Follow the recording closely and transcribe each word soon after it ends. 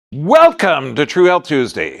Welcome to True Health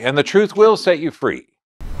Tuesday, and the truth will set you free.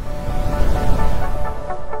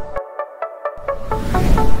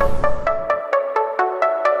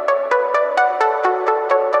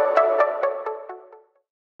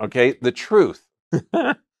 Okay, the truth.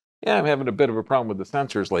 Yeah, I'm having a bit of a problem with the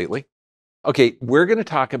sensors lately. Okay, we're going to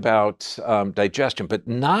talk about digestion, but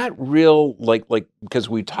not real because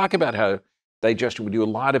we talk about how digestion. We do a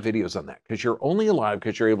lot of videos on that because you're only alive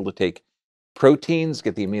because you're able to take proteins,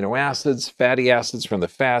 get the amino acids, fatty acids from the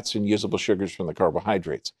fats, and usable sugars from the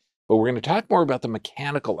carbohydrates. But we're going to talk more about the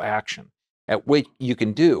mechanical action at what you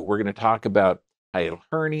can do. We're going to talk about hiatal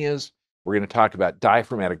hernias. We're going to talk about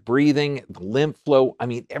diaphragmatic breathing, the lymph flow. I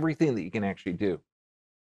mean, everything that you can actually do.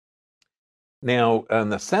 Now, on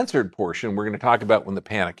the censored portion, we're going to talk about when the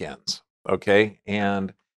panic ends, okay,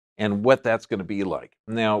 and what that's going to be like.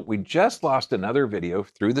 Now, we just lost another video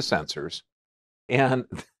through the censors, and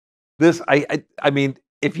this, I mean,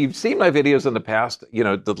 if you've seen my videos in the past, you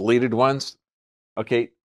know, the deleted ones, okay,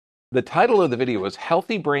 the title of the video was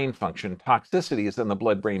Healthy Brain Function, Toxicities in the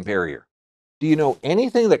Blood-Brain Barrier. Do you know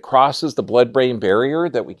anything that crosses the blood-brain barrier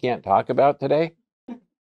that we can't talk about today?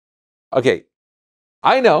 Okay,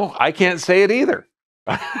 I know, I can't say it either.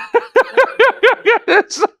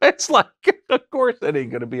 it's like, of course that ain't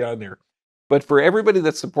going to be on there. But for everybody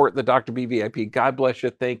that's supporting the Dr. B VIP, God bless you.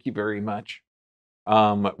 Thank you very much.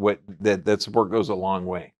 That support goes a long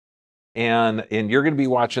way. And you're going to be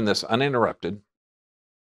watching this uninterrupted.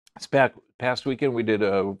 This past weekend, we did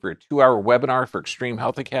over a 2-hour webinar for Extreme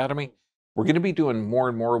Health Academy. We're going to be doing more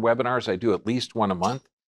and more webinars. I do at least one a month,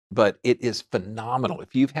 but it is phenomenal.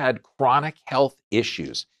 If you've had chronic health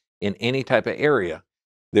issues in any type of area,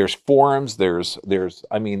 there's forums,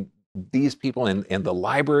 I mean, these people in the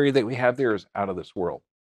library that we have there is out of this world.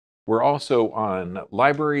 We're also on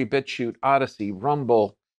Library, BitChute, Odyssey,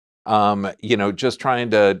 Rumble, you know, just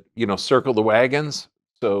trying to, you know, circle the wagons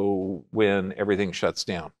so when everything shuts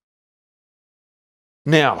down.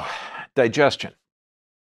 Now, digestion.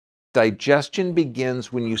 Digestion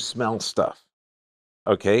begins when you smell stuff,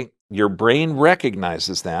 okay? Your brain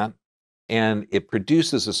recognizes that, and it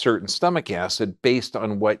produces a certain stomach acid based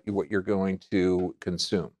on what you're going to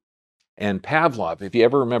consume. And Pavlov, if you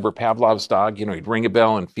ever remember Pavlov's dog, you know, he'd ring a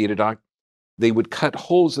bell and feed a dog. They would cut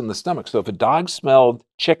holes in the stomach. So if a dog smelled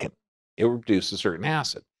chicken, it would produce a certain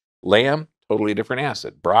acid. Lamb, totally different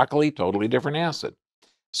acid. Broccoli, totally different acid.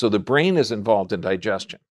 So the brain is involved in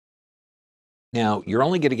digestion. Now, you're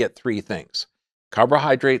only going to get 3 things: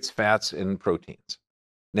 carbohydrates, fats, and proteins.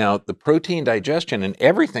 Now, the protein digestion and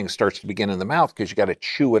everything starts to begin in the mouth because you got to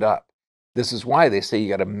chew it up. This is why they say you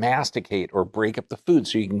got to masticate or break up the food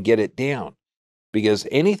so you can get it down. Because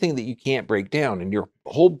anything that you can't break down, and your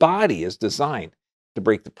whole body is designed to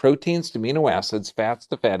break the proteins to amino acids, fats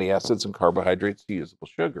to fatty acids, and carbohydrates to usable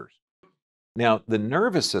sugars. Now, the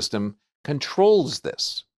nervous system controls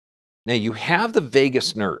this. Now, you have the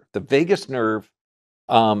vagus nerve. The vagus nerve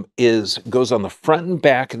goes on the front and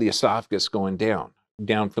back of the esophagus going down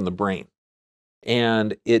from the brain.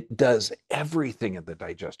 And it does everything in the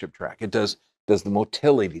digestive tract. It does the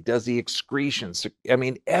motility, does the excretions. I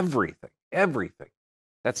mean, everything.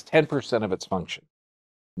 That's 10% of its function.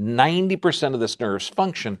 90% of this nerve's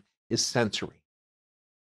function is sensory.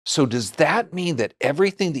 So does that mean that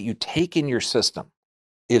everything that you take in your system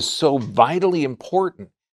is so vitally important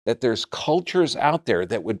that there's cultures out there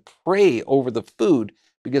that would pray over the food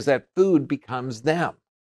because that food becomes them?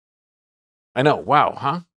 I know, wow,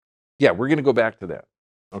 huh? Yeah, we're going to go back to that.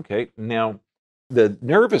 Okay, now the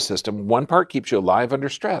nervous system, one part keeps you alive under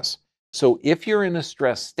stress. So if you're in a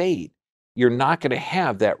stress state, you're not going to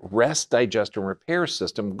have that rest, digest, and repair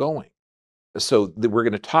system going. So we're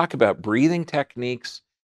going to talk about breathing techniques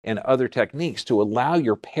and other techniques to allow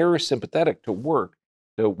your parasympathetic to work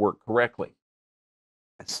correctly.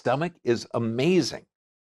 The stomach is amazing.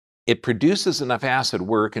 It produces enough acid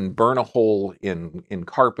where it can burn a hole in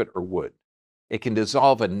carpet or wood. It can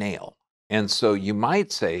dissolve a nail. And so you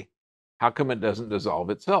might say, how come it doesn't dissolve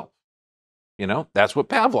itself? You know, that's what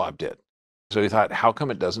Pavlov did. So he thought, how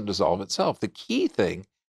come it doesn't dissolve itself? The key thing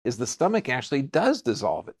is the stomach actually does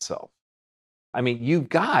dissolve itself. I mean, you've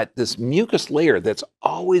got this mucus layer that's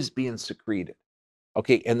always being secreted,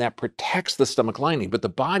 okay, and that protects the stomach lining, but the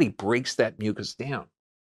body breaks that mucus down.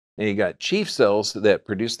 Now you got chief cells that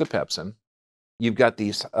produce the pepsin. You've got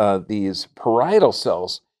these parietal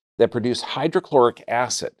cells that produce hydrochloric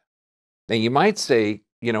acid. Now you might say,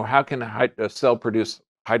 you know, how can a cell produce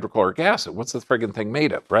hydrochloric acid? What's the friggin' thing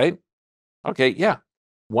made of, right? Okay, yeah.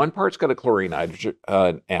 One part's got a chlorine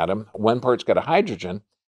atom, one part's got a hydrogen,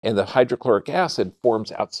 and the hydrochloric acid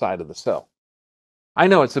forms outside of the cell. I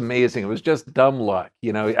know it's amazing. It was just dumb luck.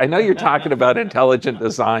 You know, I know you're talking about intelligent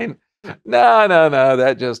design. No, no, no.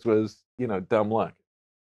 That just was, dumb luck.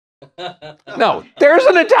 No, there's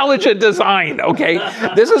an intelligent design, okay?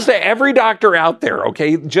 This is to every doctor out there,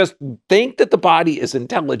 okay? Just think that the body is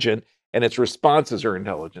intelligent and its responses are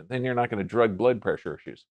intelligent. Then you're not going to drug blood pressure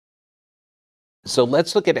issues. So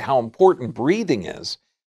let's look at how important breathing is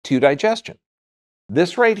to digestion.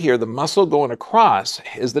 This right here, the muscle going across,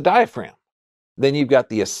 is the diaphragm. Then you've got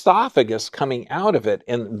the esophagus coming out of it,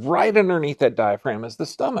 and right underneath that diaphragm is the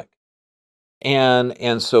stomach.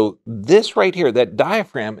 And so this right here, that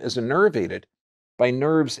diaphragm is innervated by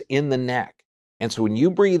nerves in the neck. And so when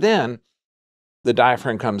you breathe in, the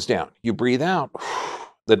diaphragm comes down. You breathe out,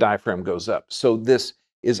 the diaphragm goes up. So this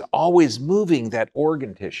is always moving that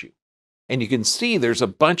organ tissue. And you can see there's a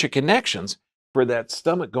bunch of connections for that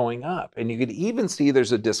stomach going up. And you can even see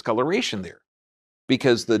there's a discoloration there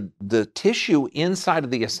because the tissue inside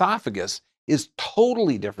of the esophagus is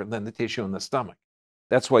totally different than the tissue in the stomach.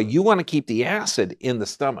 That's why you want to keep the acid in the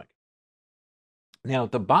stomach. Now,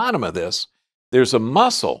 at the bottom of this, there's a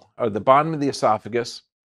muscle at the bottom of the esophagus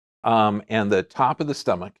and the top of the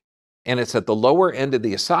stomach, and it's at the lower end of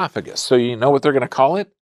the esophagus. So you know what they're going to call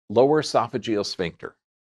it? Lower esophageal sphincter.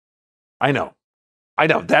 I know.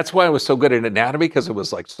 That's why I was so good at anatomy, because it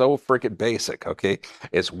was like so freaking basic, okay?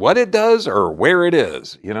 It's what it does or where it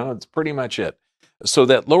is. It's pretty much it. So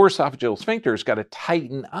that lower esophageal sphincter has got to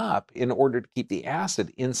tighten up in order to keep the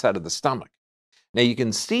acid inside of the stomach. Now you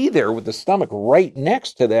can see there with the stomach right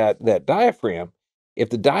next to that diaphragm,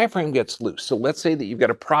 if the diaphragm gets loose. So let's say that you've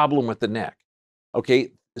got a problem with the neck.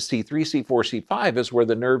 Okay, C3, C4, C5 is where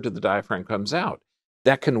the nerve to the diaphragm comes out.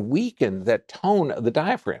 That can weaken that tone of the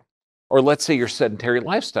diaphragm. Or let's say your sedentary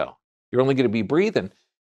lifestyle. You're only going to be breathing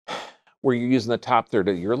where you're using the top third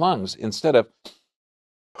of your lungs instead of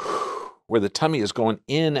where the tummy is going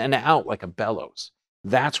in and out like a bellows.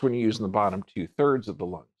 That's when you're using the bottom 2/3 of the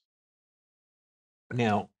lungs.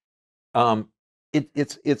 Now,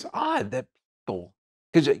 it's odd that people,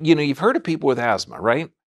 because you've heard of people with asthma, right?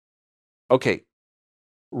 Okay,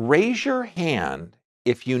 raise your hand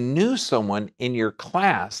if you knew someone in your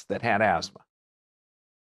class that had asthma.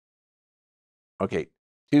 Okay,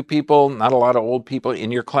 2 people, not a lot of old people in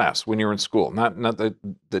your class when you're in school, not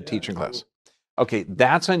the teaching class. Okay,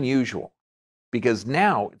 that's unusual. Because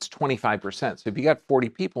now it's 25%. So if you got 40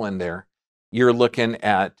 people in there, you're looking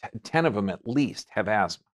at 10 of them at least have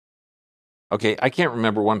asthma. Okay, I can't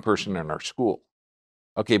remember one person in our school.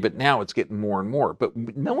 Okay, but now it's getting more and more. But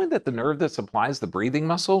knowing that the nerve that supplies the breathing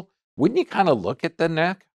muscle, wouldn't you kind of look at the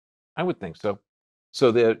neck? I would think so. So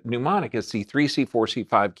the mnemonic is C3, C4,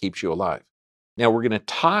 C5 keeps you alive. Now we're going to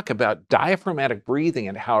talk about diaphragmatic breathing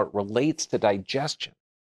and how it relates to digestion.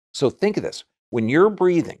 So think of this. When you're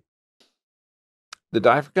breathing, the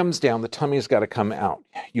diaphragm comes down, the tummy's got to come out.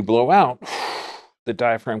 You blow out, the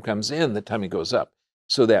diaphragm comes in, the tummy goes up.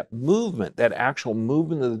 So that movement, that actual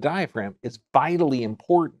movement of the diaphragm is vitally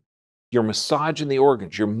important. You're massaging the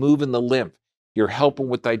organs, you're moving the lymph, you're helping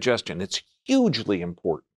with digestion. It's hugely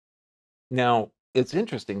important. Now, it's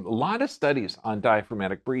interesting, a lot of studies on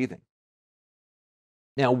diaphragmatic breathing.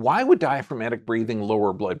 Now, why would diaphragmatic breathing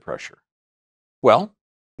lower blood pressure? Well,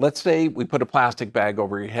 let's say we put a plastic bag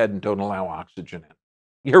over your head and don't allow oxygen in.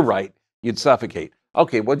 You're right, you'd suffocate.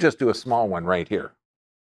 Okay, we'll just do a small one right here.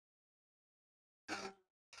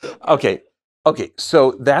 Okay,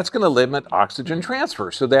 so that's going to limit oxygen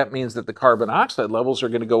transfer. So that means that the carbon dioxide levels are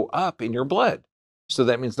going to go up in your blood. So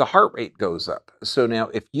that means the heart rate goes up. So now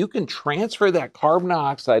if you can transfer that carbon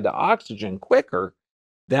dioxide to oxygen quicker,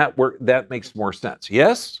 that makes more sense.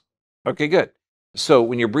 Yes? Okay, good. So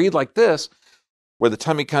when you breathe like this, where the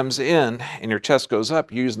tummy comes in and your chest goes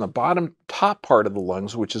up, you're using the top part of the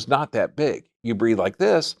lungs, which is not that big. You breathe like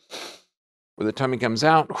this, where the tummy comes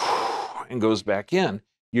out and goes back in,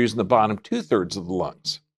 you're using the bottom 2/3 of the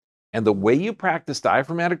lungs. And the way you practice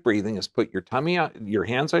diaphragmatic breathing is put your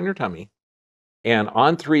hands on your tummy, and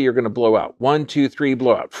on 3, you're going to blow out. 1, 2, 3,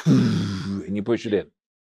 blow out. And you push it in.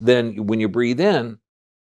 Then when you breathe in,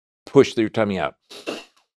 push your tummy out.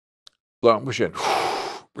 Blow out and push in.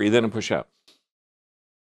 Breathe in and push out.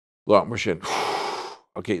 Blow out and push in.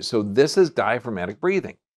 Okay, so this is diaphragmatic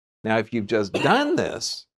breathing. Now, if you've just done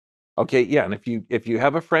this, okay, yeah, and if you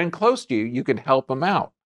have a friend close to you, you can help them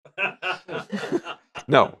out.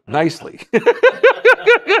 No, nicely.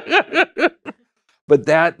 But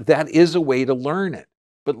that is a way to learn it.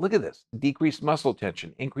 But look at this: decreased muscle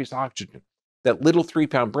tension, increased oxygen. That little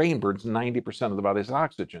 3-pound brain burns 90% of the body's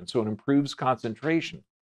oxygen, so it improves concentration,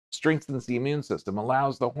 strengthens the immune system,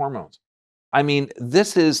 allows the hormones. I mean,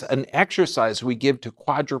 this is an exercise we give to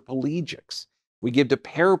quadriplegics. We give to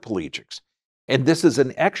paraplegics. And this is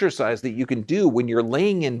an exercise that you can do when you're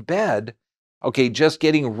laying in bed, okay, just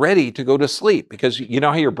getting ready to go to sleep, because you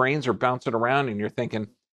know how your brains are bouncing around and you're thinking,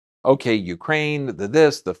 okay, Ukraine,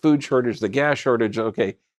 the food shortage, the gas shortage,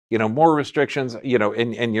 okay, more restrictions, and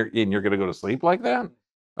you're going to go to sleep like that?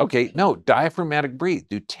 Okay, no, diaphragmatic breathe.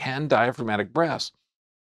 Do 10 diaphragmatic breaths.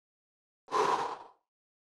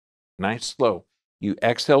 Nice, slow. You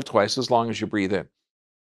exhale twice as long as you breathe in.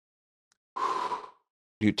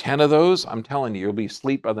 Do 10 of those. I'm telling you, you'll be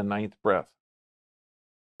asleep by the 9th breath.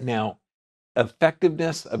 Now,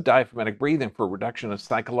 effectiveness of diaphragmatic breathing for reduction of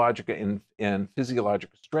psychological and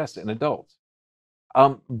physiological stress in adults.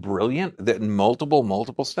 Brilliant. That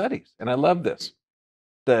multiple studies. And I love this.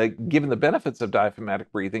 Given the benefits of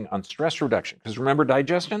diaphragmatic breathing on stress reduction, because remember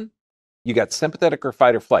digestion, you got sympathetic or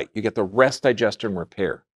fight or flight. You get the rest, digestion,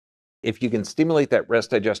 repair. If you can stimulate that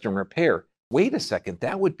rest, digestion, repair, wait a second,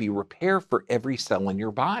 that would be repair for every cell in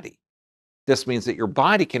your body. This means that your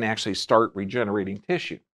body can actually start regenerating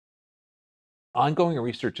tissue. Ongoing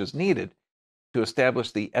research is needed to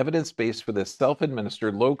establish the evidence base for this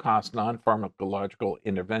self-administered, low-cost, non-pharmacological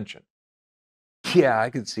intervention. Yeah, I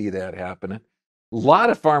could see that happening. A lot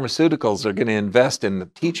of pharmaceuticals are going to invest in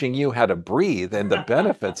teaching you how to breathe and the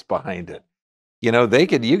benefits behind it.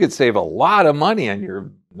 You could save a lot of money on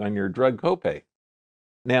your drug copay.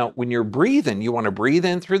 Now, when you're breathing, you want to breathe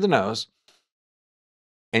in through the nose,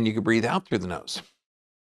 and you can breathe out through the nose.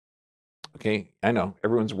 Okay, I know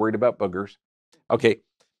everyone's worried about boogers. Okay,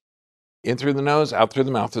 in through the nose, out through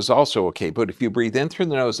the mouth is also okay. But if you breathe in through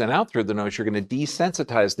the nose and out through the nose, you're going to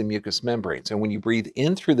desensitize the mucous membranes. And when you breathe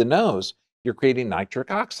in through the nose, you're creating nitric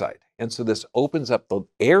oxide. And so this opens up the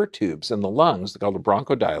air tubes in the lungs, called a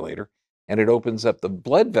bronchodilator, and it opens up the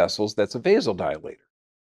blood vessels, that's a vasodilator.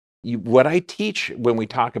 What I teach when we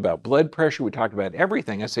talk about blood pressure, we talk about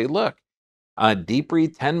everything. I say, look, deep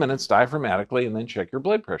breathe 10 minutes diaphragmatically, and then check your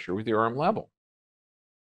blood pressure with your arm level.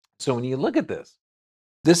 So when you look at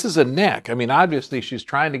this is a neck. I mean, obviously she's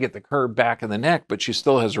trying to get the curve back in the neck, but she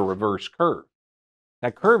still has a reverse curve.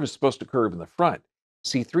 That curve is supposed to curve in the front.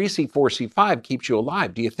 C3, C4, C5 keeps you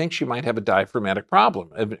alive. Do you think she might have a diaphragmatic problem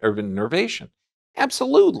of innervation?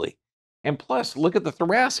 Absolutely. And plus, look at the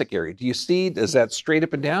thoracic area. Do you see, is that straight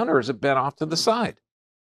up and down, or is it bent off to the side?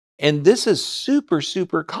 And this is super,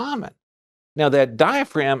 super common. Now, that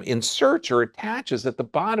diaphragm inserts or attaches at the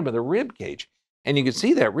bottom of the rib cage. And you can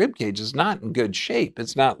see that rib cage is not in good shape.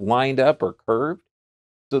 It's not lined up or curved.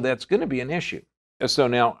 So that's going to be an issue. So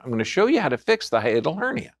now I'm going to show you how to fix the hiatal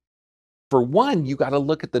hernia. For one, you got to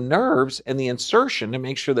look at the nerves and the insertion to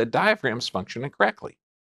make sure that diaphragm's functioning correctly.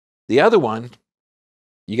 The other one,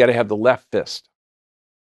 you got to have the left fist.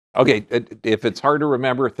 Okay, if it's hard to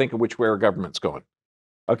remember, think of which way our government's going.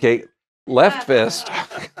 Okay, left fist.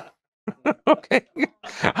 Okay,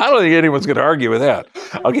 I don't think anyone's going to argue with that.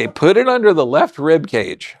 Okay, put it under the left rib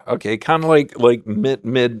cage. Okay, kind of like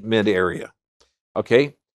mid area.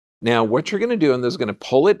 Okay, now what you're going to do, and this is going to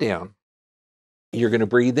pull it down. You're going to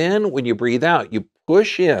breathe in. When you breathe out, you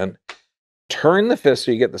push in, turn the fist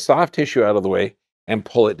so you get the soft tissue out of the way, and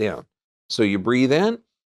pull it down. So you breathe in,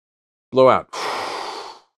 blow out,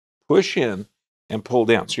 push in, and pull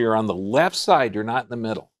down. So you're on the left side. You're not in the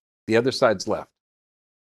middle. The other side's left.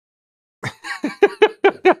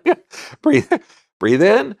 Breathe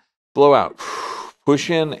in, blow out,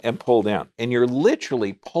 push in, and pull down. And you're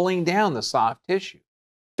literally pulling down the soft tissue.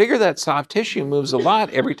 Figure that soft tissue moves a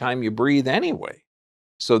lot every time you breathe anyway.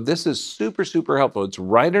 So this is super, super helpful. It's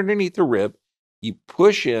right underneath the rib. You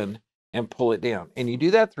push in and pull it down. And you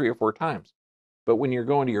do that 3 or 4 times. But when you're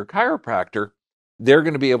going to your chiropractor, they're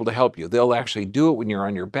going to be able to help you. They'll actually do it when you're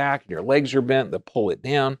on your back and your legs are bent. They'll pull it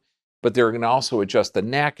down. But they're going to also adjust the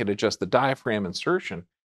neck and adjust the diaphragm insertion.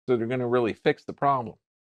 So they're going to really fix the problem.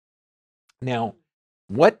 Now,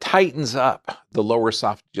 what tightens up the lower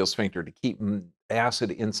esophageal sphincter to keep acid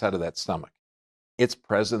inside of that stomach? It's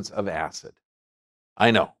presence of acid. I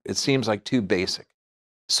know, it seems like too basic.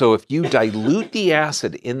 So if you dilute the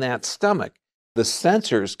acid in that stomach, the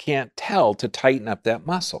sensors can't tell to tighten up that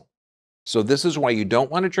muscle. So this is why you don't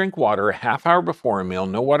want to drink water a half hour before a meal,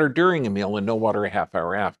 no water during a meal, and no water a half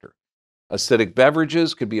hour after. Acidic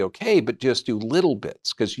beverages could be okay, but just do little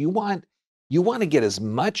bits, because you want to get as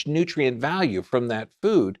much nutrient value from that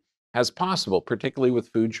food as possible, particularly with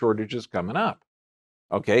food shortages coming up.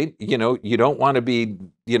 Okay, you don't want to be,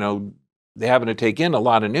 having to take in a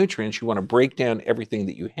lot of nutrients. You want to break down everything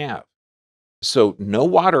that you have. So no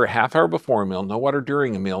water a half hour before a meal, no water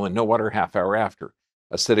during a meal, and no water a half hour after.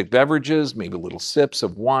 Acidic beverages, maybe little sips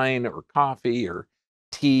of wine or coffee or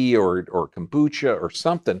tea or kombucha or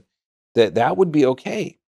something, that would be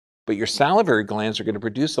okay. but your salivary glands are going to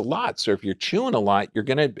produce a lot. So if you're chewing a lot, you're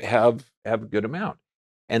going to have a good amount,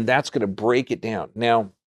 and that's going to break it down.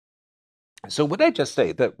 Now, so what did I just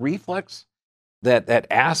say? That reflux, that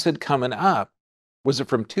acid coming up, was it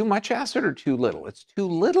from too much acid or too little? It's too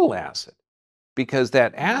little acid, because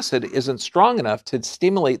that acid isn't strong enough to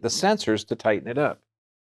stimulate the sensors to tighten it up.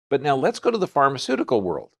 But now let's go to the pharmaceutical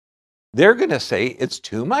world. They're going to say it's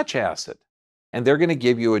too much acid, and they're going to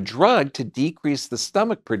give you a drug to decrease the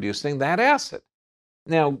stomach producing that acid.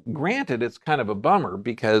 Now, granted, it's kind of a bummer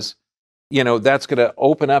because, that's going to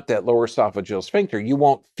open up that lower esophageal sphincter. You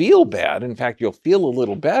won't feel bad. In fact, you'll feel a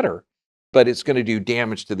little better, but it's going to do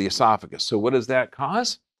damage to the esophagus. So what does that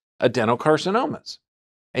cause? Adenocarcinomas.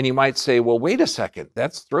 And you might say, well, wait a second,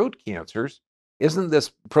 that's throat cancers. Isn't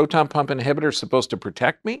this proton pump inhibitor supposed to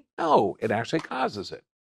protect me? No, it actually causes it,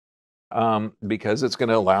 because it's going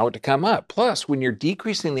to allow it to come up. Plus, when you're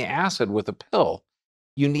decreasing the acid with a pill,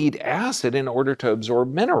 you need acid in order to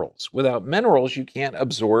absorb minerals. Without minerals, you can't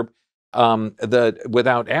absorb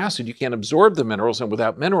without acid, you can't absorb the minerals, and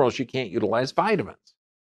without minerals, you can't utilize vitamins.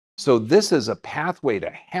 So this is a pathway to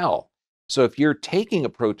hell. So if you're taking a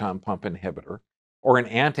proton pump inhibitor or an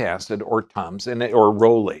antacid or Tums or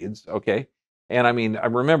Rolaids, okay? And I mean, I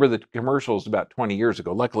remember the commercials about 20 years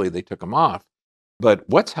ago. Luckily, they took them off. But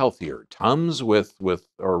what's healthier, Tums or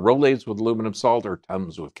Rolaids with aluminum salt, or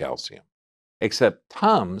Tums with calcium? Except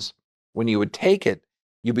Tums, when you would take it,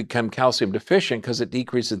 you become calcium deficient because it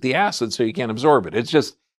decreases the acid, so you can't absorb it.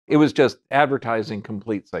 It was just advertising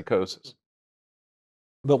complete psychosis.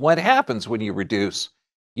 But what happens when you reduce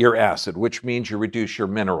your acid, which means you reduce your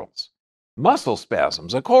minerals? Muscle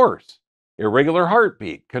spasms, of course. Irregular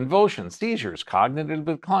heartbeat, convulsions, seizures, cognitive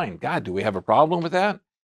decline. God, do we have a problem with that?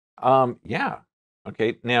 Yeah.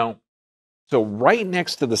 Okay. Now, so right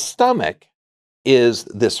next to the stomach is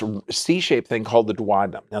this C-shaped thing called the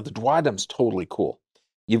duodenum. Now, the duodenum's totally cool.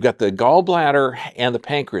 You've got the gallbladder and the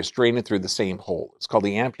pancreas draining through the same hole. It's called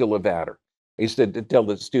the ampulla of Vater. I used to tell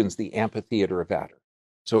the students the amphitheater of Vater.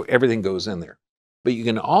 So everything goes in there. But you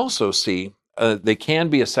can also see they can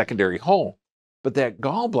be a secondary hole, but that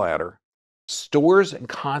gallbladder stores and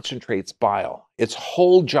concentrates bile. Its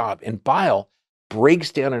whole job, and bile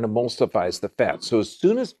breaks down and emulsifies the fat. So as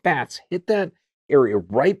soon as fats hit that area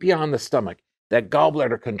right beyond the stomach, that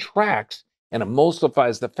gallbladder contracts and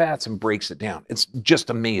emulsifies the fats and breaks it down. It's just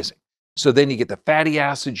amazing. So then you get the fatty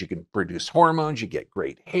acids, you can produce hormones, you get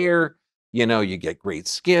great hair, you get great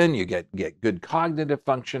skin, you get good cognitive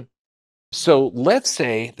function. So let's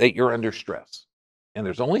say that you're under stress, and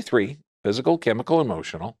there's only three: physical, chemical,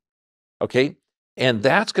 emotional. Okay. And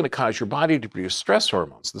that's going to cause your body to produce stress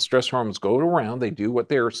hormones. The stress hormones go around, they do what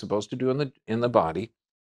they're supposed to do in the body.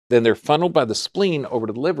 Then they're funneled by the spleen over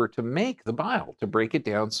to the liver to make the bile, to break it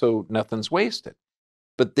down so nothing's wasted.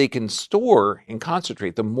 But they can store and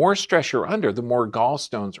concentrate. The more stress you're under, the more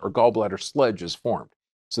gallstones or gallbladder sludge is formed.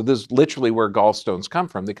 So this is literally where gallstones come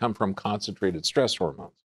from. They come from concentrated stress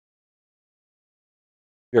hormones.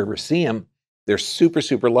 If you ever see them, they're super,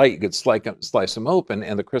 super light. You could slice them open,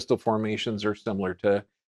 and the crystal formations are similar to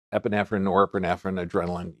epinephrine, norepinephrine,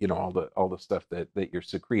 adrenaline, all the stuff that you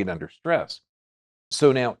secrete under stress.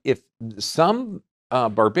 So now, if some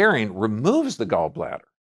barbarian removes the gallbladder,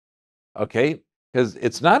 okay, because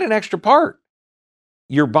it's not an extra part,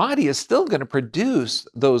 your body is still going to produce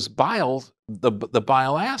those the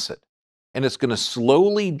bile acid, and it's going to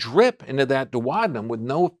slowly drip into that duodenum with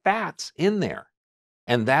no fats in there.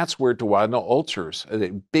 And that's where duodenal ulcers, a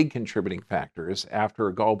big contributing factor, is after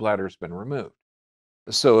a gallbladder has been removed.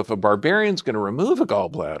 So if a barbarian's going to remove a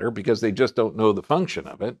gallbladder because they just don't know the function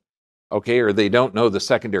of it, okay, or they don't know the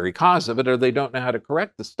secondary cause of it, or they don't know how to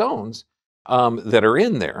correct the stones that are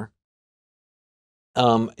in there,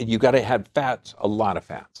 you got to have fats, a lot of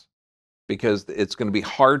fats, because it's going to be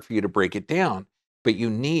hard for you to break it down, but you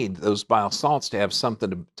need those bile salts to have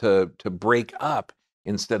something to break up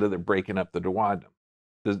instead of breaking up the duodenum.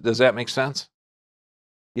 Does that make sense?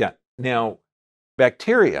 Yeah. Now,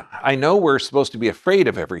 bacteria. I know we're supposed to be afraid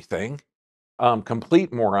of everything.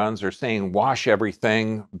 Complete morons are saying wash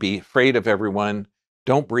everything, be afraid of everyone,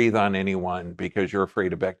 don't breathe on anyone because you're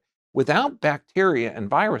afraid of bacteria. Without bacteria and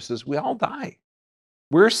viruses, we all die.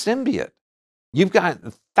 We're a symbiote. You've got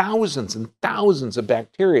thousands and thousands of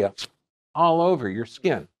bacteria all over your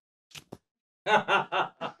skin.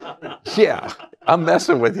 Yeah, I'm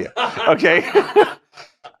messing with you. Okay.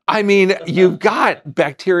 I mean, you've got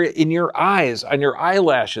bacteria in your eyes, on your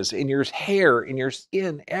eyelashes, in your hair, in your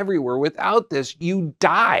skin, everywhere. Without this, you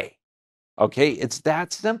die. Okay, it's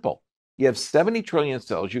that simple. You have 70 trillion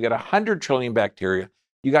cells, you got 100 trillion bacteria,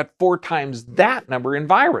 you got 4 times that number in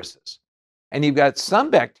viruses. And you've got some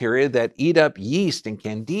bacteria that eat up yeast and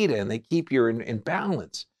candida, and they keep you in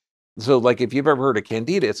balance. So, like if you've ever heard of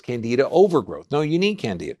candida, it's candida overgrowth. No, you need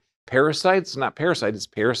candida. Parasites, not parasite, it's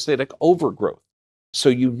parasitic overgrowth. So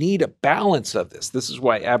you need a balance of this. This is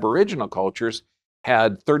why Aboriginal cultures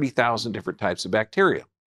had 30,000 different types of bacteria.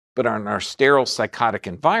 But in our sterile, psychotic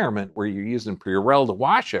environment where you're using Purell to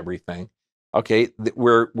wash everything, okay,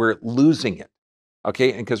 we're losing it.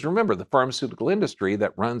 Okay, and because remember, the pharmaceutical industry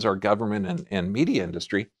that runs our government and media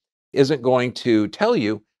industry isn't going to tell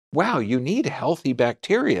you, wow, you need healthy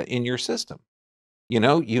bacteria in your system.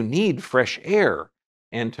 You need fresh air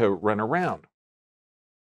and to run around.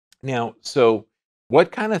 Now, so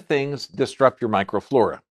what kind of things disrupt your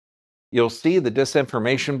microflora? You'll see the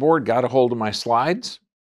disinformation board got a hold of my slides,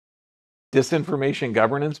 disinformation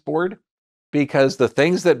governance board, because the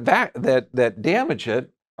things that damage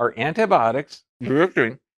it are antibiotics,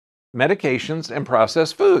 medications, and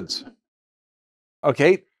processed foods.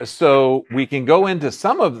 Okay, so we can go into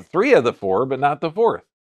some of the 3 of the 4, but not the 4th.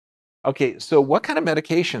 Okay, so what kind of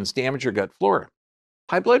medications damage your gut flora?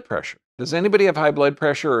 High blood pressure. Does anybody have high blood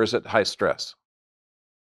pressure, or is it high stress?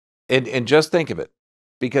 And just think of it,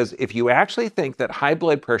 because if you actually think that high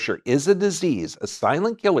blood pressure is a disease, a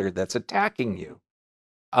silent killer that's attacking you,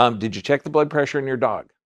 did you check the blood pressure in your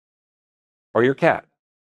dog or your cat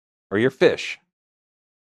or your fish?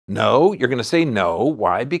 No, you're going to say no.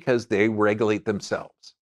 Why? Because they regulate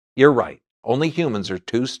themselves. You're right. Only humans are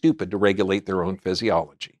too stupid to regulate their own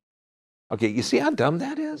physiology. Okay, you see how dumb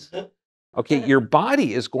that is? Okay, your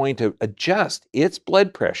body is going to adjust its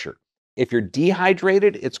blood pressure. If you're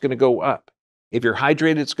dehydrated, it's going to go up. If you're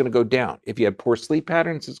hydrated, it's going to go down. If you have poor sleep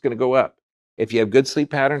patterns, it's going to go up. If you have good sleep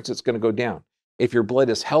patterns, it's going to go down. If your blood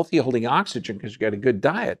is healthy, holding oxygen because you got a good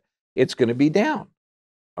diet, it's going to be down.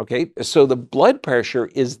 Okay, so the blood pressure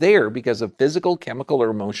is there because of physical, chemical, or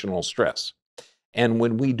emotional stress. And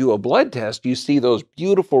when we do a blood test, you see those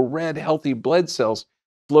beautiful red, healthy blood cells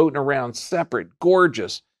floating around separate,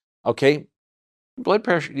 gorgeous. Okay, blood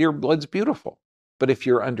pressure, your blood's beautiful. But if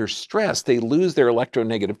you're under stress, they lose their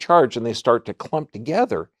electronegative charge and they start to clump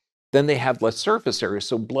together. Then they have less surface area.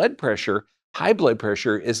 So blood pressure, high blood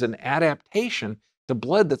pressure, is an adaptation to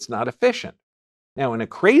blood that's not efficient. Now, in a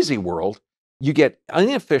crazy world, you get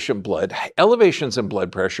inefficient blood, elevations in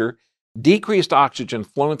blood pressure, decreased oxygen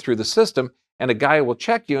flowing through the system, and a guy will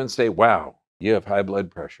check you and say, wow, you have high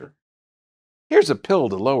blood pressure. Here's a pill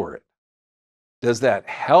to lower it. Does that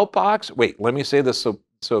help Wait, let me say this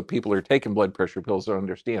so people who are taking blood pressure pills don't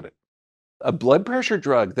understand it. A blood pressure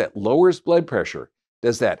drug that lowers blood pressure,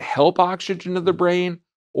 does that help oxygen to the brain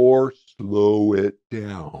or slow it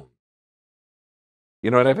down?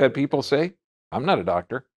 You know what I've had people say? I'm not a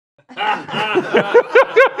doctor.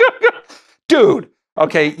 Dude,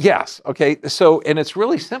 okay, yes, okay. So, and it's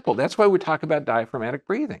really simple. That's why we talk about diaphragmatic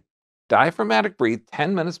breathing. Diaphragmatic breathe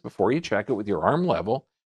 10 minutes before you check it with your arm level.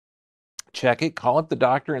 Check it, call up the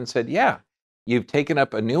doctor and said, yeah, you've taken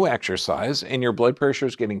up a new exercise and your blood pressure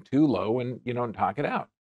is getting too low, and knock it out.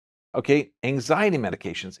 Okay, anxiety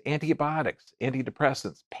medications, antibiotics,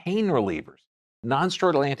 antidepressants, pain relievers,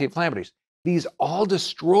 non-steroidal anti-inflammatories. These all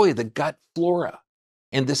destroy the gut flora.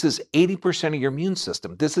 And this is 80% of your immune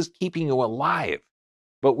system. This is keeping you alive.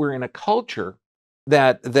 But we're in a culture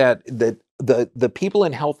that the people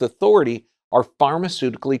in health authority are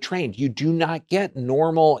pharmaceutically trained. You do not get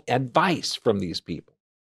normal advice from these people.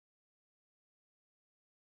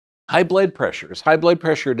 High blood pressure. Is high blood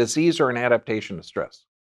pressure a disease or an adaptation to stress?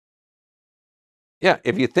 Yeah,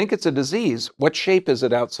 if you think it's a disease, what shape is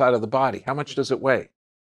it outside of the body? How much does it weigh?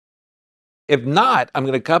 If not, I'm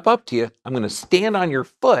going to cup up to you. I'm going to stand on your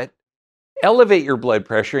foot, elevate your blood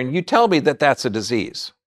pressure, and you tell me that that's a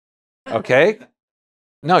disease. Okay?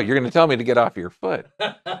 No, you're going to tell me to get off your foot.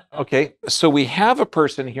 Okay, so we have a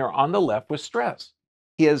person here on the left with stress.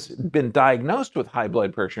 He has been diagnosed with high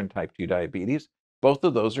blood pressure and type 2 diabetes. Both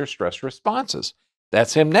of those are stress responses.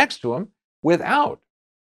 That's him next to him without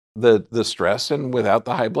the stress and without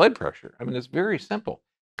the high blood pressure. I mean, it's very simple.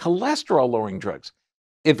 Cholesterol lowering drugs.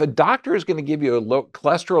 If a doctor is going to give you a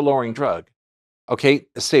cholesterol lowering drug, okay,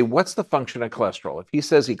 say, what's the function of cholesterol? If he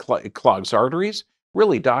says it clogs arteries,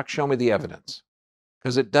 really, doc, show me the evidence.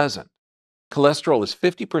 Because it doesn't. Cholesterol is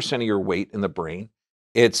 50% of your weight in the brain.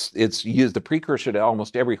 It's used the precursor to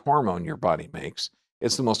almost every hormone your body makes.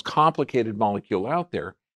 It's the most complicated molecule out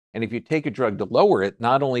there. And if you take a drug to lower it,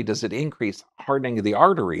 not only does it increase hardening of the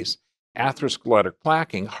arteries, atherosclerotic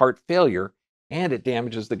plaquing, heart failure, and it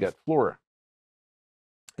damages the gut flora.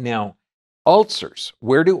 Now, ulcers.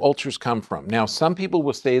 Where do ulcers come from? Now, some people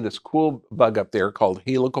will say this cool bug up there called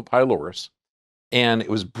Helicobacter pylorus. And it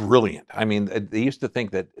was brilliant. I mean, they used to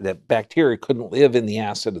think that bacteria couldn't live in the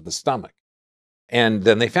acid of the stomach. And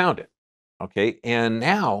then they found it. Okay. And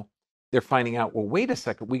now they're finding out, well, wait a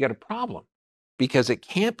second, we got a problem because it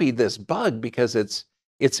can't be this bug because it's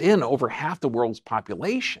in over half the world's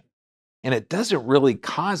population. And it doesn't really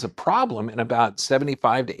cause a problem in about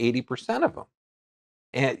 75 to 80% of them.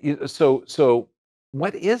 And so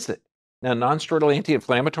what is it? Now, non-steroidal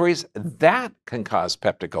anti-inflammatories, that can cause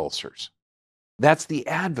peptic ulcers. That's the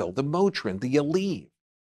Advil, the Motrin, the Aleve.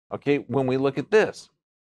 Okay, when we look at this,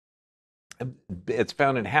 it's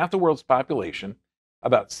found in half the world's population.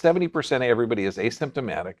 About 70% of everybody is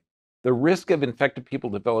asymptomatic. The risk of infected people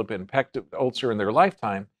developing peptic ulcer in their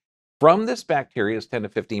lifetime from this bacteria is 10 to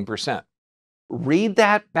 15%. Read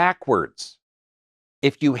that backwards.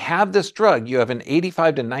 If you have this drug, you have an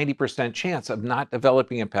 85 to 90% chance of not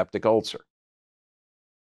developing a peptic ulcer.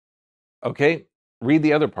 Okay, read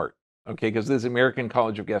the other part. Okay, because this is American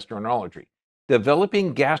College of Gastroenterology.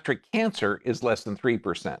 Developing gastric cancer is less than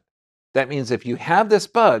 3%. That means if you have this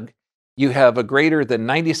bug, you have a greater than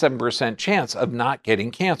 97% chance of not getting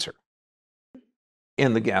cancer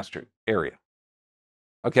in the gastric area.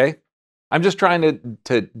 Okay, I'm just trying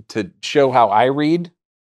to show how I read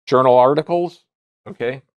journal articles.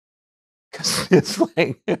 Okay, because it's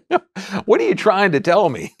like, what are you trying to tell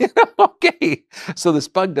me? Okay, so this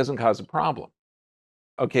bug doesn't cause a problem.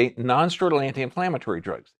 Okay, non-steroidal anti-inflammatory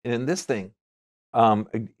drugs. And in this thing,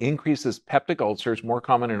 increases peptic ulcers, more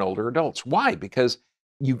common in older adults. Why? Because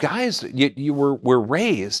you guys, you were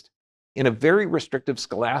raised in a very restrictive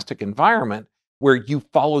scholastic environment where you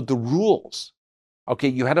followed the rules. Okay,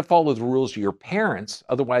 you had to follow the rules of your parents,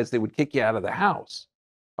 otherwise they would kick you out of the house.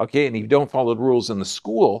 Okay, and if you don't follow the rules in the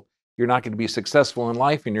school, you're not going to be successful in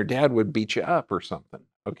life and your dad would beat you up or something.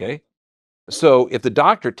 Okay, so if the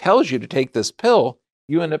doctor tells you to take this pill,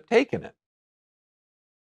 you end up taking it.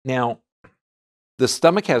 Now, the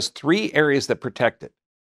stomach has three areas that protect it: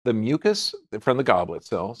 the mucus from the goblet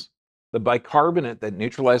cells, the bicarbonate that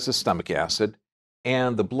neutralizes stomach acid,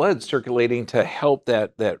 and the blood circulating to help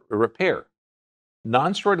that repair.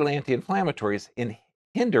 Non-steroidal anti-inflammatories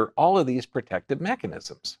hinder all of these protective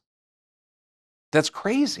mechanisms. That's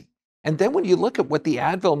crazy. And then when you look at what the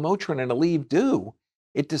Advil, Motrin, and Aleve do,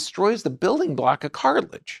 it destroys the building block of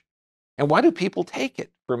cartilage. And why do people take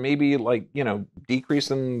it? For maybe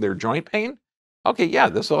decreasing their joint pain? Okay, yeah,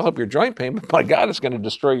 this will help your joint pain, but my God, it's going to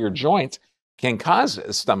destroy your joints, can cause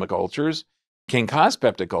stomach ulcers, can cause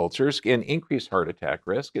peptic ulcers, can increase heart attack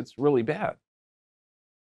risk. It's really bad.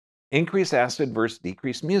 Increased acid versus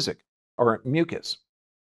decreased mucus.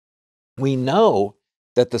 We know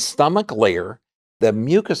that the stomach layer, the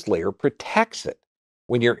mucus layer, protects it.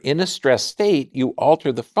 When you're in a stress state, you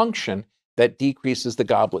alter the function that decreases the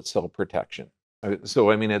goblet cell protection. So,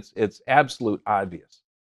 I mean, it's absolute obvious.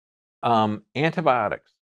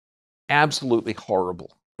 Antibiotics, absolutely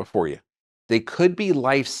horrible for you. They could be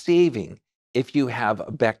life-saving if you have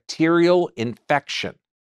a bacterial infection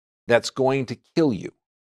that's going to kill you.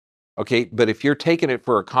 Okay, but if you're taking it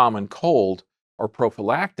for a common cold or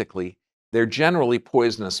prophylactically, they're generally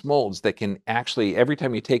poisonous molds that can actually, every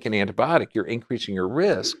time you take an antibiotic, you're increasing your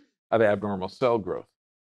risk of abnormal cell growth.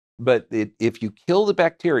 But if you kill the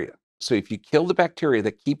bacteria, so if you kill the bacteria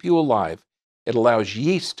that keep you alive, it allows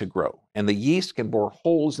yeast to grow. And the yeast can bore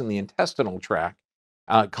holes in the intestinal tract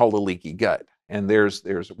called a leaky gut. And we're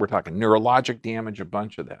talking neurologic damage, a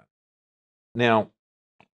bunch of that. Now,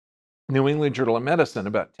 New England Journal of Medicine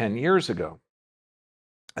about 10 years ago,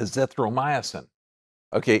 azithromycin.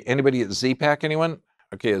 Okay, anybody at Z-Pak, anyone?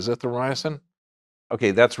 Okay, azithromycin.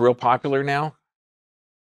 Okay, that's real popular now.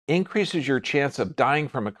 Increases your chance of dying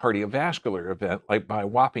from a cardiovascular event like by a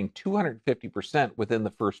whopping 250% within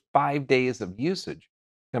the first 5 days of usage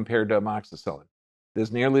compared to amoxicillin. This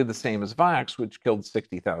is nearly the same as Vioxx, which killed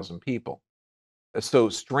 60,000 people. So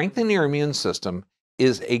strengthening your immune system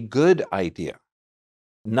is a good idea.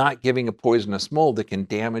 Not giving a poisonous mold that can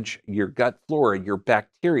damage your gut flora, your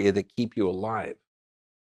bacteria that keep you alive.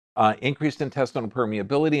 Increased intestinal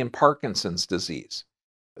permeability and Parkinson's disease.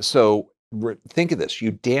 So think of this: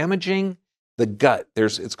 you damaging the gut.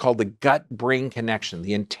 It's called the gut-brain connection,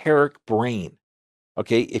 the enteric brain.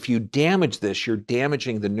 Okay, if you damage this, you're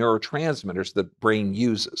damaging the neurotransmitters the brain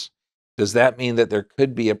uses. Does that mean that there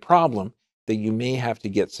could be a problem that you may have to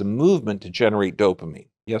get some movement to generate dopamine?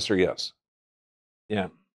 Yes or yes? Yeah.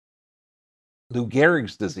 Lou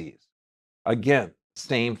Gehrig's disease. Again,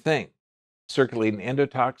 same thing. Circulating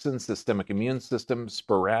endotoxin, systemic immune system,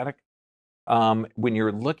 sporadic. When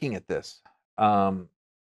you're looking at this, the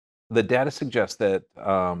data suggests that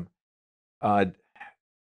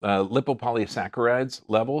lipopolysaccharides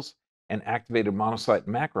levels and activated monocyte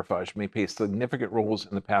macrophage may play significant roles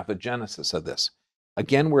in the pathogenesis of this.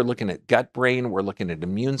 Again, we're looking at gut-brain, we're looking at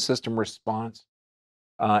immune system response.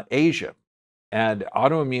 Asia, and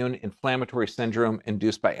autoimmune inflammatory syndrome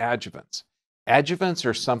induced by adjuvants. Adjuvants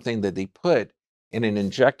are something that they put in an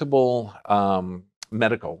injectable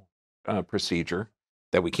medical procedure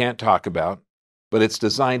that we can't talk about, but it's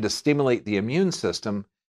designed to stimulate the immune system,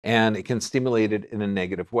 and it can stimulate it in a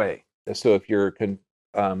negative way. So if you're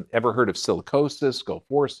ever heard of silicosis, Gulf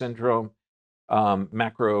War syndrome,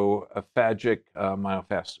 macrophagic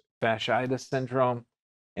myofasciitis syndrome,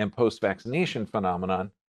 and post-vaccination phenomenon,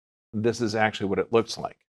 this is actually what it looks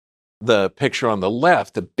like. The picture on the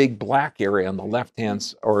left, the big black area on the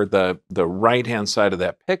left-hand or the right-hand side of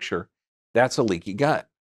that picture, that's a leaky gut.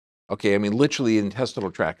 Okay, I mean, literally the intestinal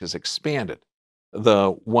tract is expanded.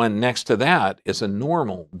 The one next to that is a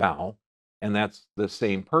normal bowel, and that's the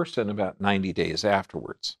same person about 90 days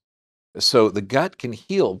afterwards. So the gut can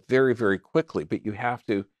heal very, very quickly, but you have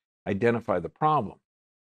to identify the problem.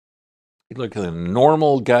 You look at a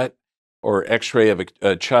normal gut or x-ray of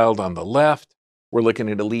a child on the left, we're looking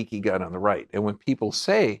at a leaky gut on the right. And when people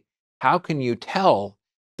say, how can you tell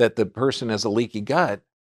that the person has a leaky gut?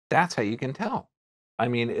 That's how you can tell. I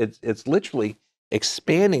mean, it's literally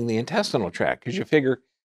expanding the intestinal tract, because you figure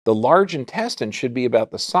the large intestine should be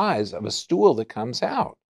about the size of a stool that comes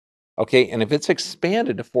out. Okay, and if it's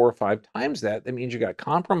expanded to 4 or 5 times that, that means you got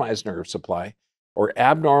compromised nerve supply or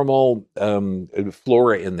abnormal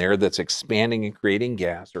flora in there that's expanding and creating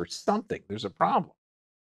gas or something. There's a problem.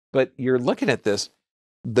 But you're looking at this,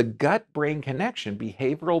 the gut-brain connection,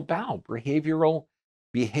 behavioral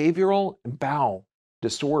bowel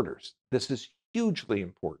disorders. This is hugely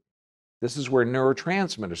important. This is where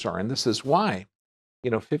neurotransmitters are, and this is why,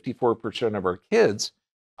 54% of our kids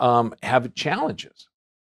have challenges.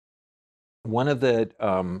 One of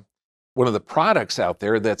the products out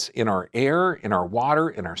there that's in our air, in our water,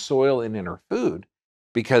 in our soil, and in our food,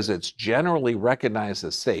 because it's generally recognized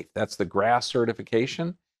as safe, that's the GRAS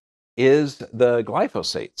certification, is the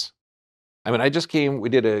glyphosates. I mean, we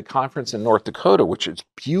did a conference in North Dakota, which is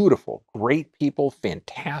beautiful, great people,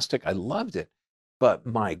 fantastic. I loved it. But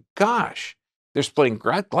my gosh, they're spraying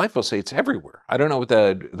glyphosates everywhere. I don't know what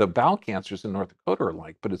the bowel cancers in North Dakota are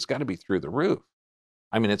like, but it's got to be through the roof.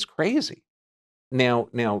 I mean, it's crazy. Now,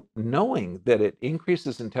 knowing that it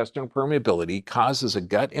increases intestinal permeability, causes a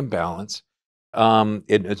gut imbalance,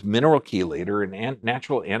 it's mineral chelator and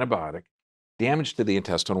natural antibiotic, damage to the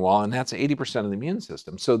intestinal wall, and that's 80% of the immune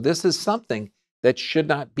system. So this is something that should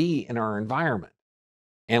not be in our environment.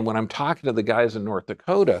 And when I'm talking to the guys in North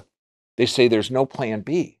Dakota, they say there's no plan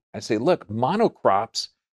B. I say, look, monocrops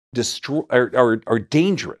are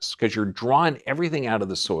dangerous because you're drawing everything out of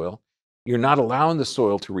the soil. You're not allowing the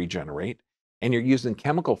soil to regenerate, and you're using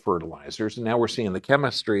chemical fertilizers. And now we're seeing the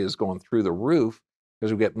chemistry is going through the roof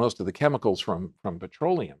because we get most of the chemicals from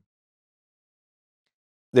petroleum.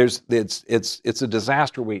 It's a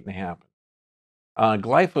disaster waiting to happen.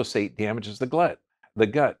 Glyphosate damages the gut.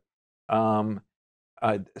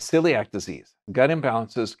 Celiac disease, gut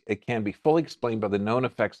imbalances, it can be fully explained by the known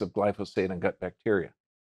effects of glyphosate on gut bacteria.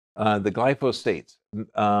 The glyphosates,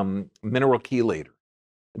 mineral chelator,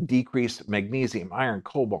 decrease magnesium, iron,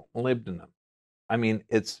 cobalt, molybdenum. I mean,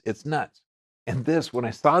 it's nuts. And when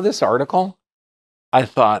I saw this article, I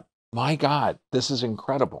thought, my God, this is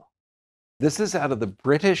incredible. This is out of the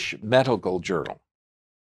British Medical Journal.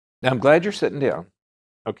 Now, I'm glad you're sitting down,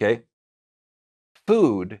 okay?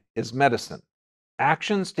 Food is medicine.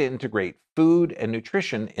 Actions to integrate food and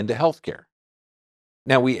nutrition into healthcare.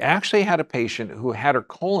 Now, we actually had a patient who had her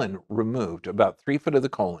colon removed, about 3 foot of the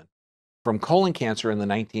colon, from colon cancer in the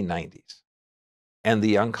 1990s. And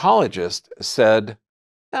the oncologist said,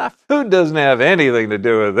 food doesn't have anything to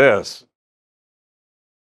do with this.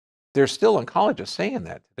 There's still oncologists saying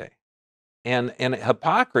that today. And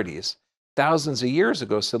Hippocrates, thousands of years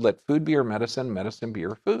ago, said, let food be your medicine, medicine be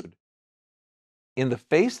your food. In the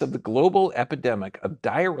face of the global epidemic of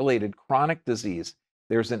diet-related chronic disease,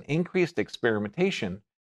 there's an increased experimentation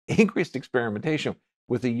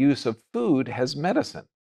with the use of food as medicine,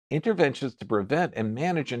 interventions to prevent and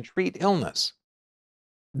manage and treat illness.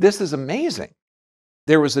 This is amazing.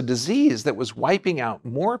 There was a disease that was wiping out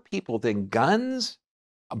more people than guns,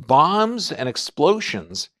 bombs, and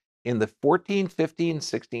explosions in the 14, 15,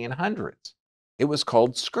 1600s. It was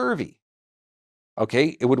called scurvy.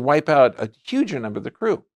 Okay, it would wipe out a huge number of the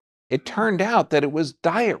crew. It turned out that it was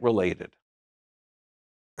diet related.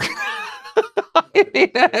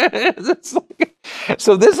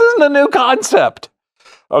 So this isn't a new concept.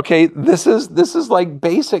 Okay, this is like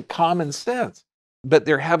basic common sense. But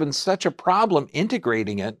they're having such a problem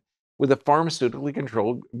integrating it with a pharmaceutically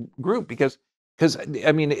controlled group because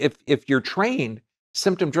I mean, if you're trained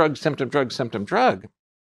symptom drug, symptom drug, symptom drug,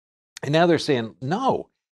 and now they're saying, no,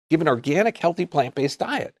 give an organic, healthy, plant-based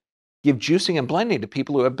diet. Give juicing and blending to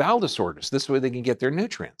people who have bowel disorders. This way they can get their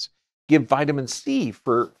nutrients. Give vitamin C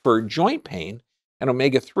for joint pain and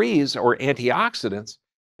omega-3s or antioxidants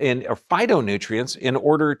or phytonutrients in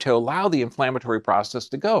order to allow the inflammatory process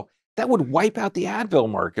to go. That would wipe out the Advil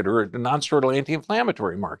market or the non-steroidal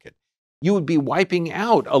anti-inflammatory market. You would be wiping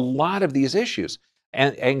out a lot of these issues.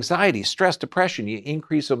 And anxiety, stress, depression, you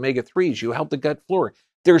increase omega-3s, you help the gut flora.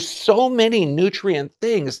 There's so many nutrient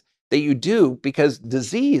things that you do because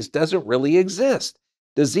disease doesn't really exist.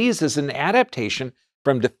 Disease is an adaptation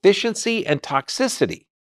from deficiency and toxicity.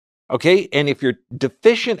 Okay? And if you're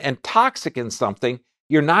deficient and toxic in something,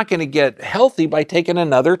 you're not going to get healthy by taking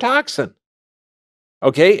another toxin.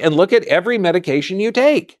 Okay? And look at every medication you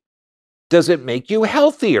take. Does it make you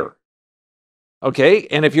healthier? Okay?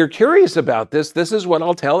 And if you're curious about this, this is what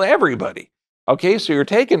I'll tell everybody. Okay? So you're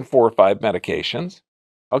taking 4 or 5 medications.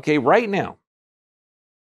 Okay, right now,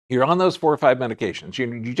 you're on those 4 or 5 medications.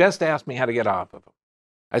 You just asked me how to get off of them.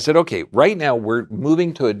 I said, okay, right now we're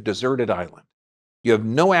moving to a deserted island. You have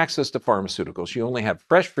no access to pharmaceuticals. You only have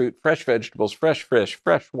fresh fruit, fresh vegetables, fresh fish,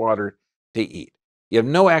 fresh water to eat. You have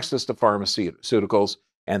no access to pharmaceuticals,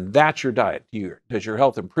 and that's your diet. Does your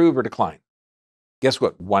health improve or decline? Guess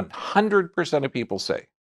what? 100% of people say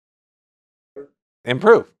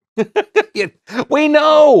improve. We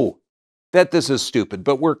know that this is stupid,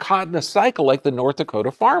 but we're caught in a cycle like the North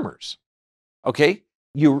Dakota farmers. Okay?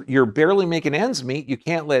 You're barely making ends meet. You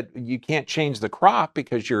can't change the crop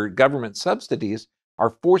because your government subsidies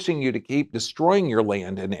are forcing you to keep destroying your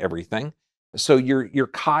land and everything. So you're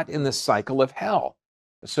caught in this cycle of hell.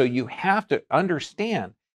 So you have to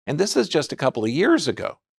understand, and this is just a couple of years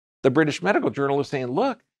ago, the British Medical Journal is saying,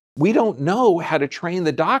 look, we don't know how to train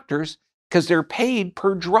the doctors because they're paid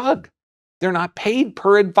per drug. They're not paid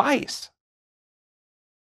per advice.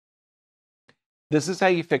 This is how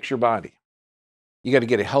you fix your body. You got to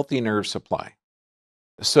get a healthy nerve supply.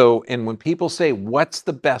 So, and when people say, what's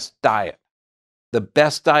the best diet? The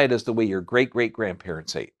best diet is the way your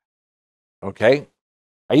great-great-grandparents ate. Okay?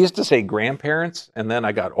 I used to say grandparents, and then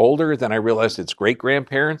I got older, then I realized it's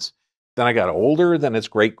great-grandparents. Then I got older, then it's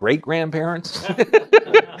great-great-grandparents.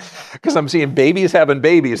 Because I'm seeing babies having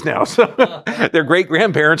babies now. So their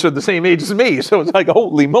great-grandparents are the same age as me. So it's like,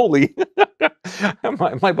 holy moly.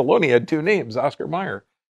 My baloney had 2 names, Oscar Mayer.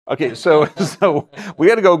 Okay, so we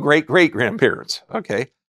got to go great-great-grandparents. Okay.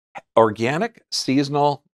 Organic,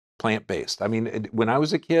 seasonal, plant-based. I mean, when I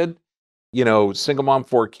was a kid, single mom,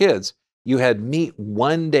 4 kids, you had meat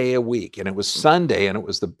 1 day a week, and it was Sunday, and it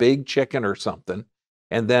was the big chicken or something.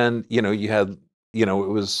 And then, you had, it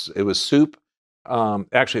was soup.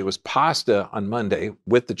 Actually, it was pasta on Monday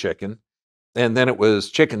with the chicken. And then it was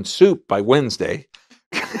chicken soup by Wednesday.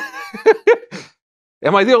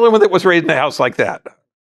 Am I the only one that was raised in the house like that?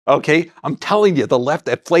 Okay. I'm telling you,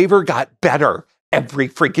 that flavor got better every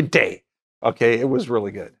freaking day. Okay. It was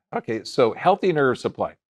really good. Okay. So healthy nerve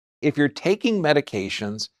supply. If you're taking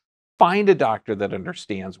medications, find a doctor that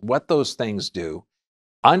understands what those things do.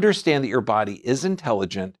 Understand that your body is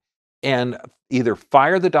intelligent, and either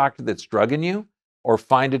fire the doctor that's drugging you or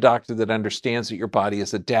find a doctor that understands that your body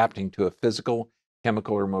is adapting to a physical,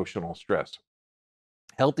 chemical, or emotional stress.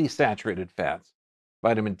 Healthy saturated fats,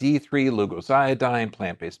 vitamin D3, glucosiodine,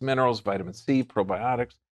 plant-based minerals, vitamin C,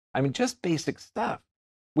 probiotics. I mean, just basic stuff.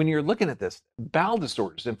 When you're looking at this, bowel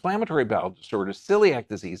disorders, inflammatory bowel disorders, celiac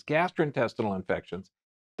disease, gastrointestinal infections,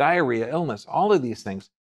 diarrhea, illness, all of these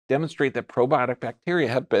things demonstrate that probiotic bacteria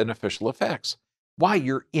have beneficial effects. Why?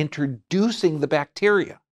 You're introducing the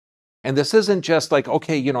bacteria. And this isn't just like,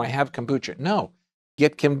 okay, I have kombucha. No,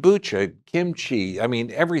 get kombucha, kimchi, I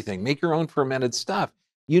mean, everything. Make your own fermented stuff.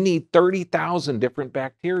 You need 30,000 different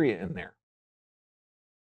bacteria in there.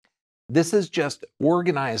 This is just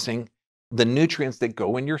organizing the nutrients that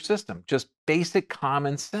go in your system. Just basic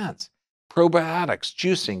common sense. Probiotics,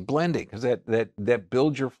 juicing, blending, because that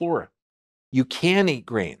builds your flora. You can eat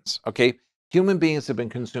grains, okay? Human beings have been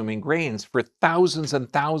consuming grains for thousands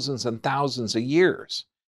and thousands and thousands of years,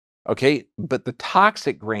 okay? But the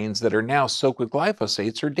toxic grains that are now soaked with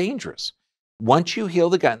glyphosates are dangerous. Once you heal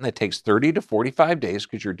the gut, and it takes 30 to 45 days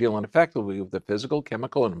because you're dealing effectively with the physical,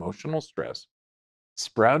 chemical, and emotional stress,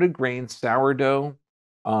 sprouted grains, sourdough,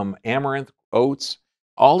 amaranth, oats,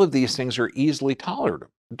 all of these things are easily tolerated.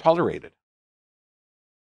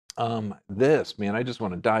 I just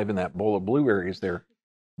want to dive in that bowl of blueberries there.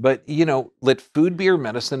 But, let food be your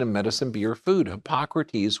medicine and medicine be your food.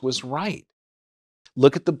 Hippocrates was right.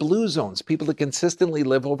 Look at the blue zones, people that consistently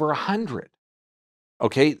live over 100.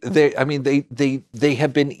 Okay, they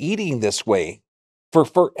have been eating this way for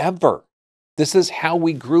forever. This is how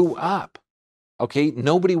we grew up. Okay,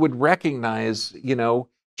 nobody would recognize,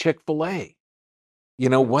 Chick-fil-A.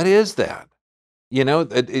 What is that?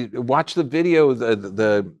 Watch the video,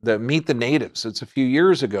 the Meet the Natives. It's a few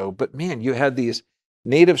years ago, but man, you had these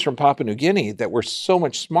natives from Papua New Guinea that were so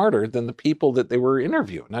much smarter than the people that they were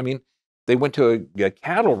interviewing. I mean, they went to a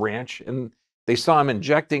cattle ranch and they saw them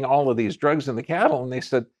injecting all of these drugs in the cattle, and they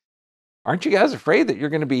said, "Aren't you guys afraid that you're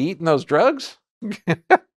going to be eating those drugs?"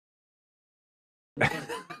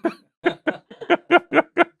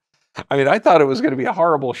 I mean, I thought it was going to be a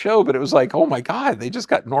horrible show, but it was like, oh my God, they just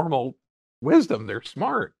got normal wisdom. They're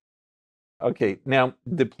smart. Okay, now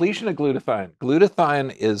depletion of glutathione.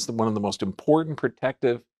 Glutathione is one of the most important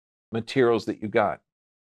protective materials that you got.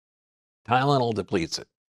 Tylenol depletes it.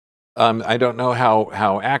 I don't know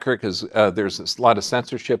how accurate, because there's a lot of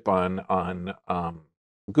censorship on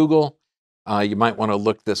Google. You might want to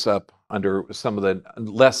look this up under some of the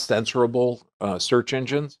less censorable search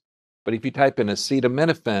engines. But if you type in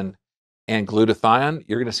acetaminophen and glutathione,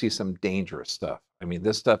 you're going to see some dangerous stuff. I mean,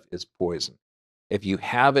 this stuff is poison. If you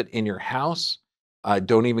have it in your house,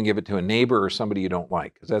 don't even give it to a neighbor or somebody you don't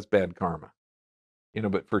like, because that's bad karma.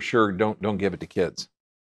 But for sure, don't give it to kids.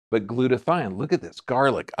 But glutathione, look at this: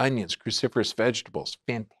 garlic, onions, cruciferous vegetables,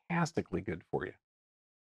 fantastically good for you.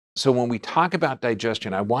 So when we talk about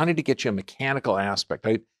digestion, I wanted to get you a mechanical aspect.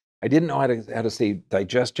 I didn't know how to say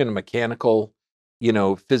digestion, a mechanical,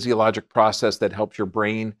 physiologic process that helps your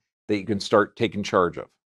brain that you can start taking charge of.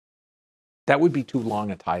 That would be too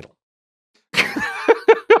long a title.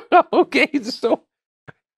 Okay, so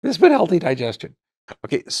this has been healthy digestion.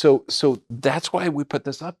 Okay, so that's why we put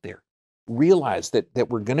this up there. Realize that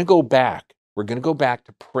we're going to go back. We're going to go back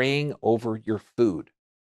to praying over your food,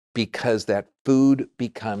 because that food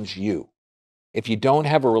becomes you. If you don't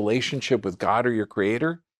have a relationship with God or your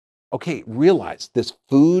creator, okay, realize this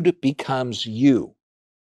food becomes you.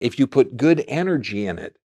 If you put good energy in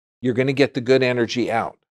it, you're going to get the good energy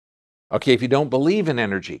out. Okay, if you don't believe in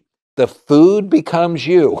energy, the food becomes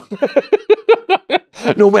you.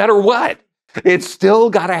 No matter what, it's still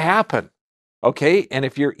got to happen. Okay, and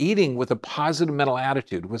if you're eating with a positive mental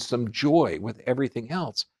attitude, with some joy, with everything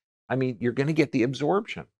else, I mean, you're going to get the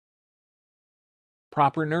absorption.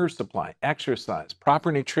 Proper nerve supply, exercise,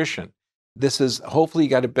 proper nutrition. This is, hopefully you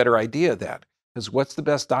got a better idea of that. Because what's the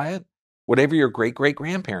best diet? Whatever your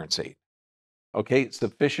great-great-grandparents ate. Okay,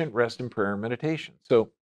 sufficient rest and prayer and meditation.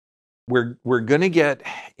 So we're going to get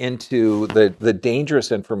into the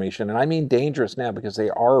dangerous information, and I mean dangerous now because they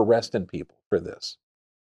are arresting people for this.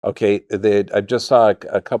 Okay, I just saw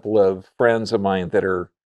a couple of friends of mine that are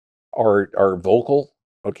vocal.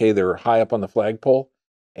 Okay, they're high up on the flagpole,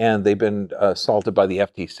 and they've been assaulted by the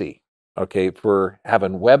FTC. Okay, for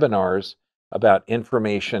having webinars about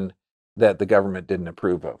information that the government didn't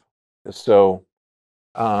approve of. So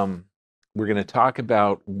we're going to talk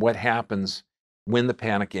about what happens when the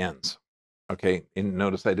panic ends. Okay, and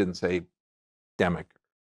notice I didn't say demic,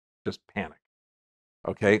 just panic.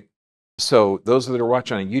 Okay, so those that are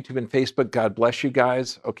watching on YouTube and Facebook, God bless you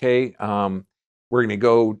guys. Okay, we're going to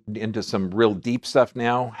go into some real deep stuff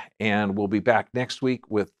now, and we'll be back next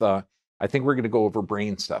week with, I think we're going to go over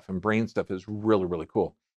brain stuff, and brain stuff is really, really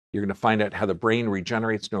cool. You're going to find out how the brain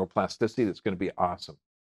regenerates, neuroplasticity. That's going to be awesome.